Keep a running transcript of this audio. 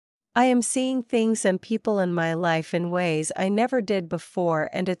I am seeing things and people in my life in ways I never did before,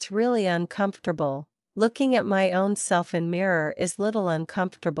 and it's really uncomfortable. Looking at my own self in mirror is little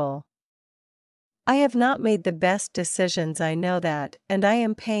uncomfortable. I have not made the best decisions, I know that, and I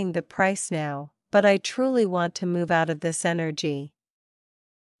am paying the price now, but I truly want to move out of this energy.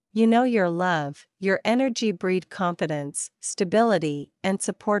 You know, your love, your energy breed confidence, stability, and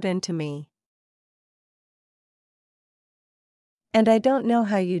support into me. And I don't know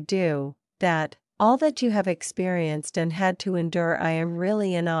how you do that. All that you have experienced and had to endure, I am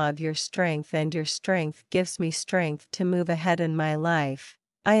really in awe of your strength, and your strength gives me strength to move ahead in my life.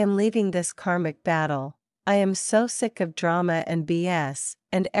 I am leaving this karmic battle. I am so sick of drama and BS,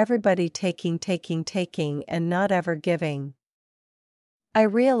 and everybody taking and not ever giving. I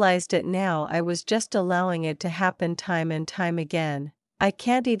realized it now. I was just allowing it to happen time and time again. I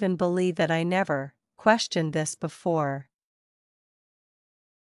can't even believe that I never questioned this before.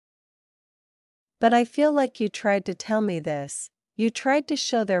 But I feel like you tried to tell me this. You tried to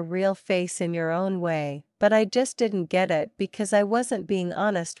show their real face in your own way, but I just didn't get it because I wasn't being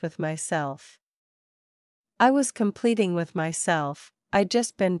honest with myself. I was completing with myself. I'd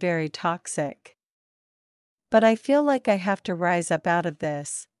just been very toxic. But I feel like I have to rise up out of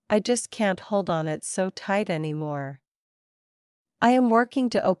this. I just can't hold on it so tight anymore. I am working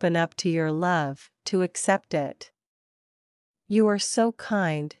to open up to your love, to accept it. You are so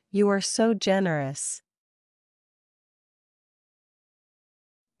kind, you are so generous.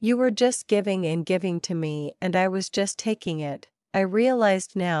 You were just giving and giving to me, and I was just taking it. I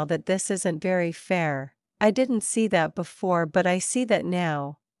realized now that this isn't very fair. I didn't see that before, but I see that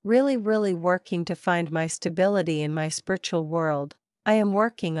now. Really working to find my stability in my spiritual world. I am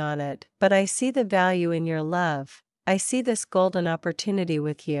working on it, but I see the value in your love. I see this golden opportunity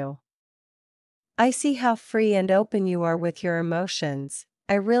with you. I see how free and open you are with your emotions.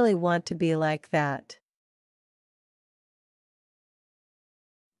 I really want to be like that.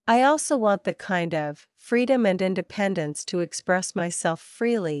 I also want the kind of freedom and independence to express myself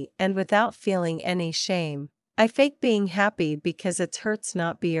freely and without feeling any shame. I fake being happy because it hurts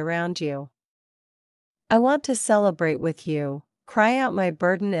not be around you. I want to celebrate with you, cry out my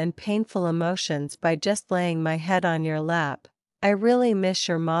burden and painful emotions by just laying my head on your lap. I really miss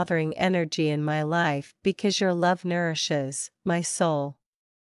your mothering energy in my life because your love nourishes my soul.